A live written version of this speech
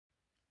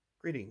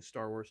Greetings,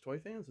 Star Wars toy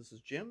fans. This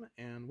is Jim,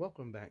 and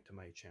welcome back to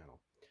my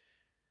channel.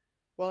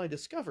 Well, I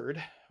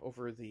discovered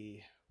over the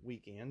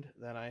weekend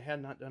that I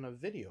had not done a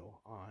video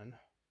on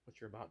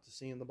what you're about to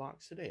see in the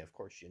box today. Of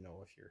course, you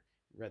know if you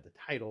read the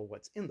title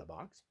what's in the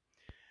box.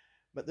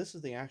 But this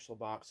is the actual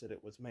box that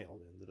it was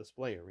mailed in, the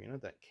Display Arena,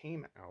 that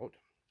came out,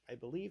 I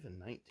believe, in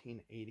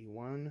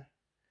 1981.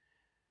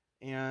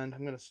 And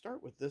I'm going to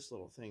start with this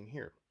little thing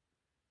here.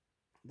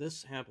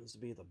 This happens to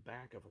be the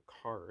back of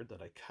a card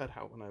that I cut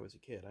out when I was a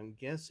kid. I'm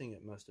guessing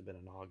it must have been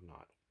an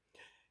Ognaut.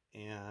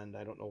 And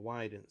I don't know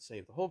why I didn't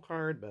save the whole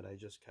card, but I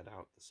just cut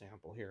out the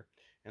sample here.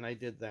 And I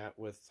did that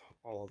with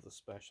all of the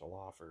special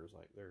offers.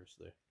 Like there's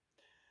the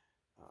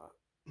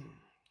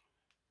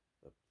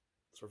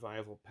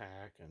Survival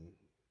Pack and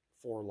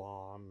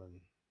Forlom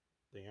and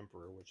the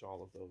Emperor, which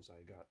all of those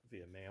I got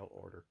via mail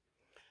order.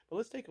 But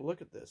let's take a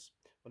look at this,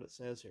 what it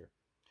says here.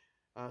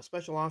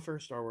 Special offer,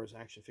 Star Wars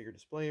Action Figure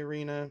Display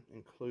Arena,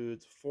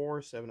 includes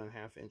 4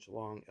 7.5-inch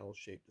long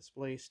L-shaped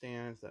display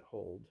stands that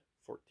hold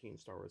 14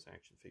 Star Wars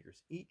action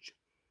figures each,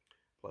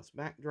 plus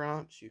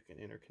backdrops. You can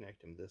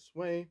interconnect them this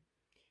way.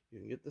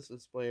 You can get this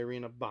Display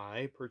Arena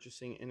by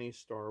purchasing any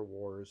Star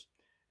Wars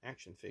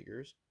action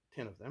figures,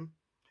 10 of them.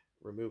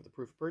 Remove the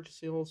proof of purchase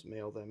seals,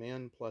 mail them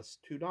in, plus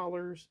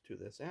 $2 to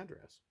this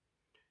address.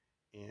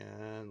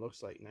 And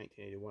looks like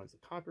 1981 is the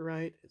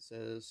copyright. It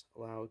says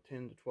allow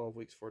 10 to 12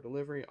 weeks for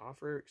delivery.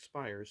 Offer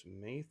expires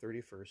May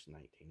 31st,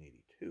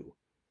 1982.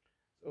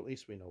 So at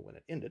least we know when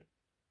it ended.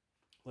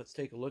 Let's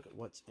take a look at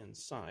what's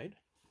inside.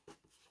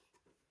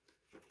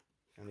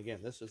 And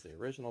again, this is the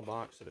original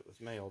box that it was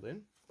mailed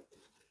in.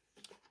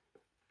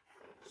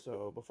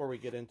 So before we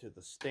get into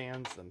the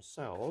stands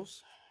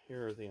themselves,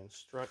 here are the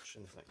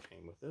instructions that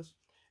came with this.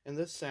 And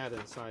this sat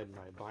inside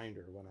my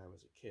binder when I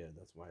was a kid.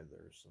 That's why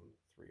there's some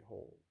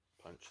 3-hole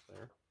punch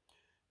there.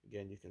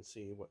 Again, you can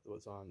see what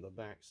was on the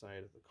back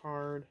side of the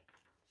card.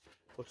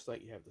 Looks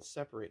like you have to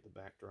separate the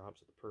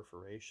backdrops of the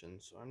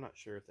perforations, so I'm not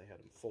sure if they had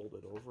them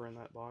folded over in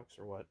that box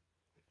or what.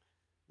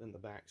 Then the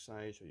back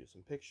side shows you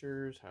some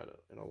pictures, how to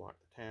interlock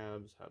the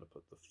tabs, how to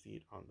put the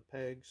feet on the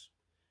pegs.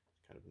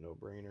 It's kind of a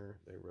no-brainer.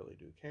 They really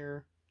do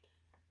care.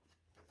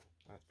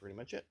 That's pretty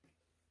much it.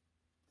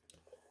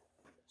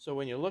 So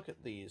when you look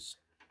at these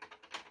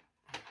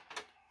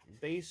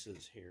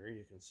bases here,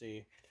 you can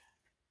see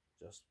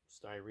just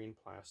styrene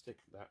plastic.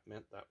 That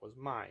meant that was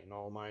mine.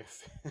 All my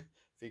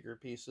figure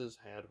pieces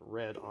had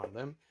red on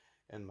them,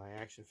 and my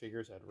action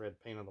figures had red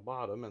paint on the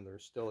bottom, and there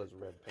still is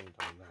red paint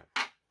on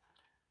that.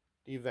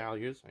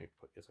 Devalues,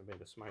 guess I made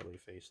a smiley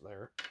face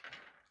there.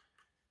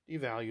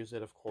 Devalues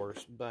it, of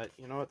course, but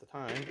you know, at the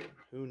time,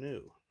 who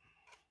knew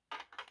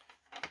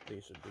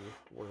these would be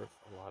worth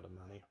a lot of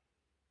money.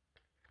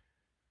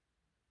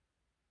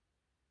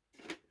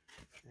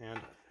 And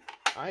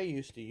I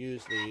used to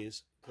use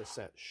these to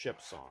set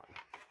ships on,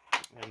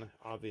 and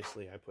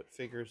obviously I put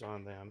figures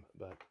on them,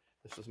 but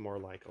this is more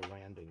like a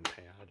landing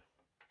pad.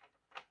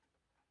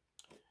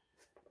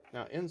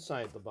 Now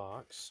inside the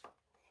box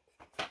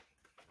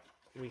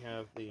we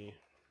have the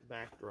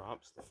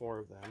backdrops, the 4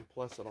 of them,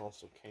 plus it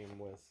also came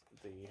with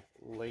the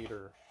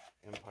later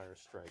Empire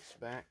Strikes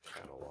Back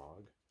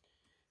catalog,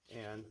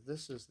 and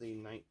this is the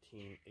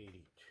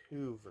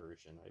 1982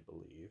 version, I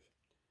believe.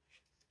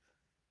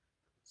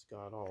 It's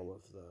got all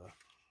of the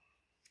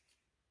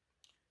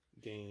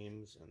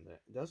games, and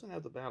that doesn't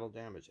have the Battle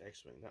Damage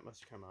X-Wing. That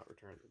must come out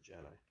Return of the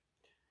Jedi.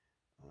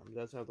 It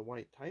does have the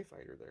white TIE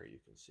Fighter there, you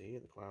can see.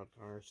 The Cloud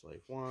Car,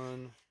 Slave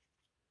One,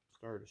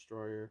 Star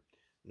Destroyer.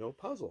 No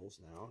puzzles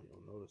now,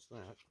 you'll notice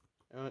that.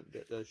 And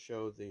it does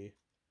show the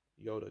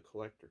Yoda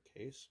collector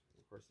case.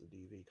 Of course, the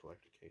DV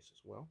collector case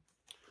as well.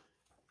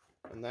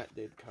 And that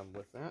did come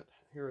with that.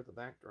 Here are the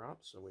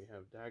backdrops. So we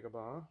have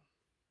Dagobah.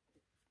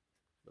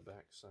 The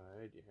back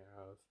side, you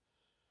have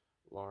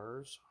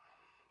Lars.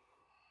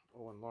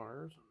 Owen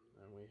Lars,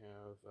 and we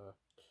have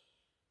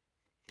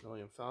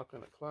Millennium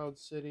Falcon at Cloud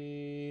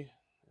City,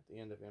 at the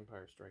end of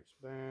Empire Strikes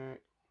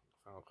Back,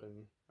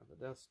 Falcon at the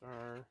Death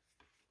Star,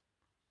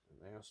 and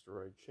the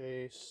Asteroid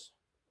Chase,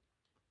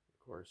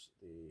 of course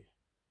the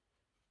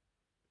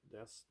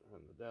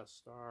Death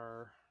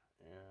Star,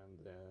 and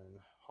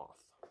then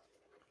Hoth.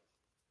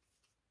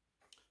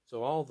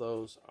 So all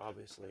those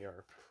obviously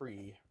are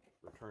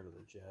pre-Return of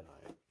the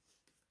Jedi.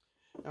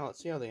 Now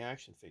let's see how the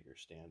action figures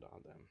stand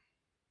on them.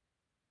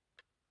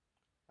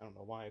 I don't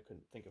know why I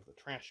couldn't think of the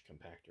trash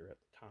compactor at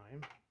the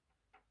time.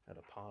 Had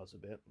to pause a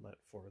bit and let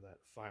for that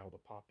file to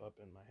pop up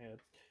in my head.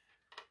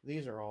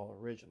 These are all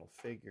original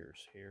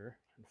figures here.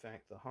 In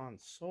fact, the Han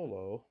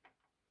Solo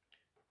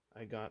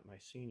I got my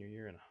senior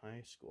year in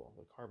high school.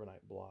 The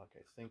carbonite block,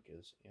 I think,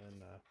 is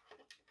in...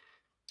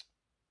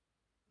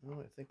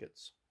 I think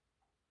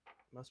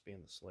must be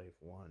in the Slave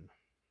One.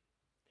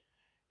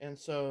 And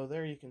so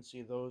there you can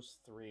see those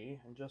 3.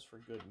 And just for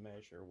good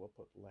measure, we'll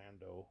put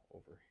Lando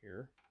over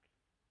here.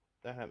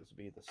 That happens to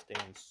be the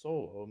Stan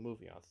Solo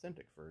movie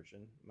authentic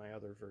version. My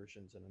other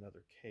version's in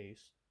another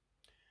case.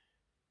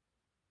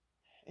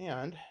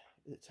 And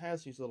it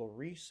has these little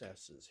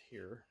recesses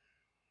here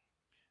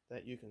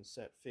that you can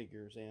set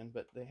figures in,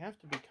 but they have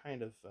to be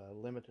kind of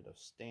limited of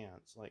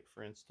stance. Like,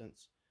 for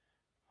instance,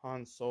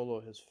 Han Solo,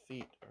 his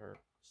feet are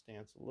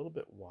stance a little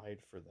bit wide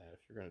for that if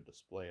you're going to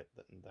display it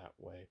in that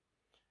way,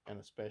 and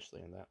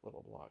especially in that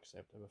little block, so you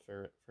have to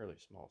have a fairly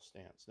small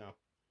stance. Now,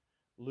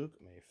 Luke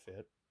may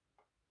fit.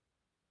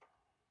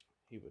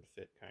 He would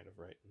fit kind of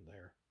right in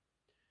there.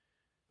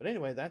 But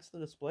anyway, that's the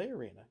display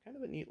arena. Kind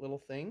of a neat little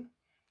thing,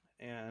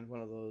 and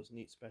one of those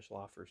neat special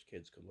offers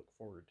kids could look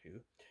forward to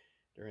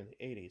during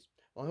the 80s.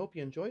 Well, I hope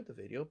you enjoyed the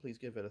video. Please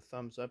give it a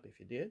thumbs up if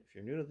you did. If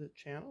you're new to the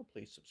channel,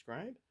 please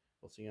subscribe.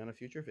 We'll see you on a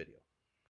future video.